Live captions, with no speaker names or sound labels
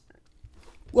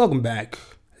Welcome back,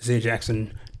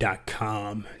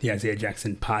 IsaiahJackson.com, the Isaiah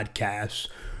Jackson podcast.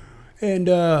 And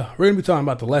we're going to be talking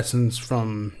about the lessons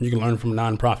you can learn from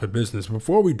nonprofit business.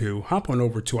 Before we do, hop on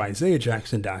over to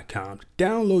IsaiahJackson.com.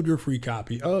 Download your free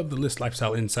copy of the List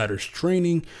Lifestyle Insiders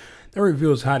training that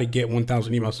reveals how to get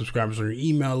 1,000 email subscribers on your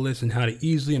email list and how to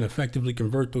easily and effectively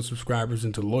convert those subscribers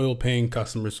into loyal paying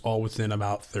customers all within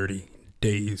about 30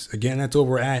 days. Again, that's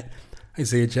over at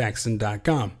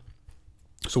IsaiahJackson.com.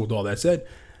 So with all that said,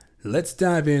 let's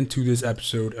dive into this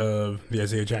episode of the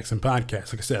Isaiah Jackson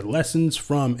podcast. Like I said, lessons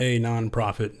from a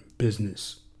nonprofit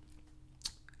business.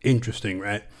 Interesting,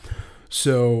 right?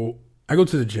 So I go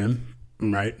to the gym,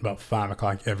 right, about 5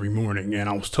 o'clock every morning, and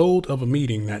I was told of a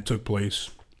meeting that took place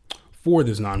for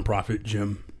this nonprofit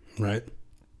gym, right,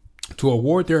 to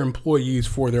award their employees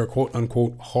for their quote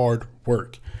unquote hard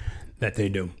work that they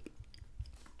do.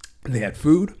 They had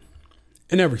food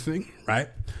and everything, right?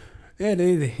 Yeah,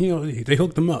 they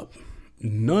hooked them up.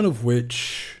 None of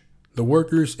which the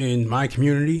workers in my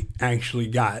community actually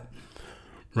got,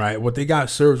 right? What they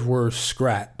got served were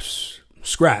scraps,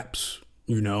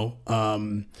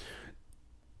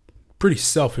 pretty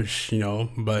selfish,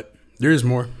 but there's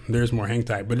more, hang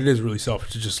tight, but it is really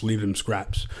selfish to just leave them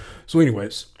scraps. So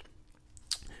anyways,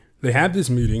 they have this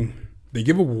meeting. They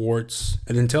give awards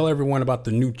and then tell everyone about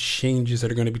the new changes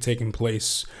that are going to be taking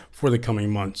place for the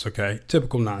coming months, okay?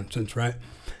 Typical nonsense, right?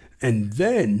 And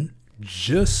then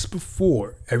just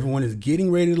before everyone is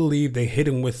getting ready to leave, they hit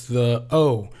them with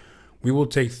we will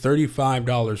take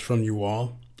 $35 from you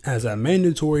all as a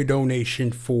mandatory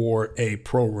donation for a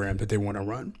program that they want to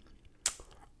run.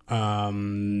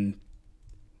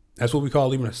 That's what we call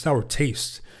leaving a sour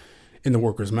taste in the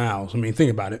workers' mouths. I mean,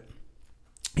 think about it.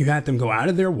 You had them go out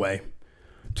of their way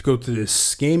to go to this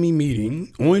scammy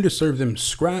meeting only to serve them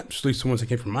scraps, at least the ones that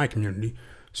came from my community,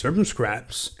 serve them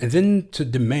scraps, and then to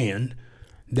demand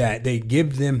that they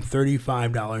give them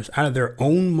 $35 out of their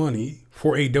own money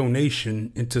for a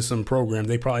donation into some program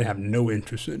they probably have no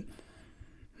interest in,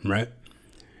 right?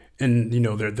 And,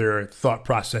 their thought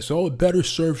process, it better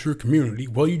serves your community.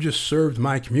 Well, you just served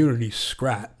my community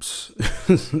scraps.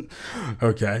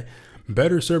 Okay.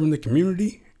 Better serving the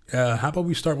community. How about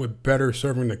we start with better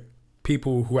serving the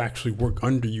people who actually work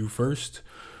under you first,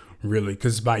 really?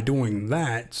 Because by doing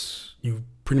that, you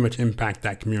pretty much impact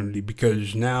that community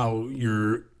because now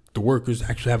the workers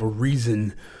actually have a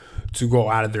reason to go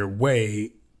out of their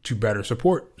way to better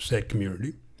support said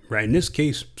community, right? In this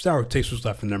case, sour taste was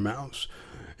left in their mouths,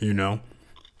 and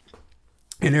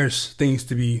there's things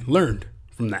to be learned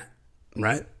from that,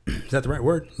 right? Is that the right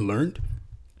word? Learned?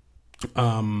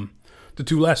 The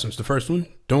two lessons. The first one,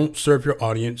 don't serve your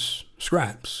audience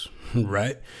scraps,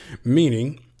 right?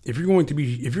 Meaning, if you're going to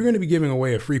be giving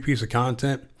away a free piece of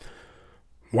content,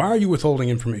 why are you withholding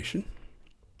information?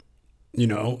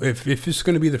 If it's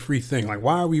going to be the free thing, like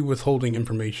why are we withholding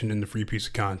information in the free piece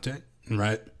of content,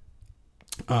 right?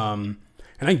 And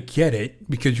I get it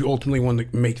because you ultimately want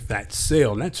to make that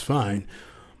sale, and that's fine.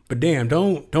 But damn,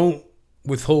 don't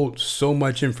withhold so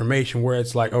much information where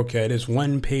it's like, okay, this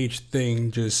one-page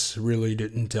thing just really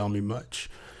didn't tell me much.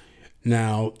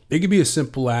 Now, it could be as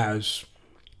simple as,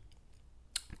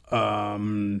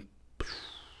 we'll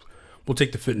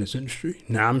take the fitness industry.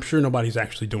 Now, I'm sure nobody's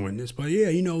actually doing this, but yeah,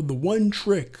 the one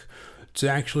trick to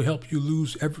actually help you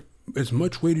lose as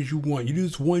much weight as you want. You do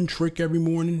this one trick every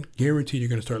morning, guaranteed you're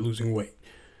going to start losing weight.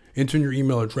 Enter in your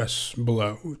email address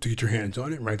below to get your hands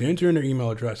on it, right? They enter in their email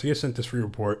address. They get sent this free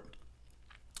report.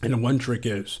 And the one trick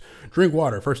is drink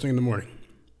water first thing in the morning.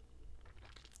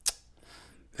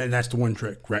 And that's the one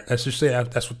trick, right? Let's just say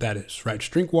that's what that is, right?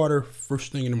 Just drink water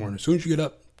first thing in the morning. As soon as you get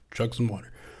up, chug some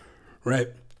water, right?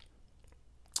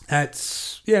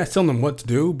 It's telling them what to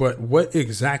do, but what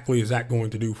exactly is that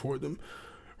going to do for them,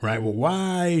 right? Well,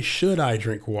 why should I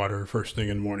drink water first thing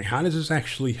in the morning? How does this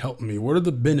actually help me? What are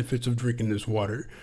the benefits of drinking this water?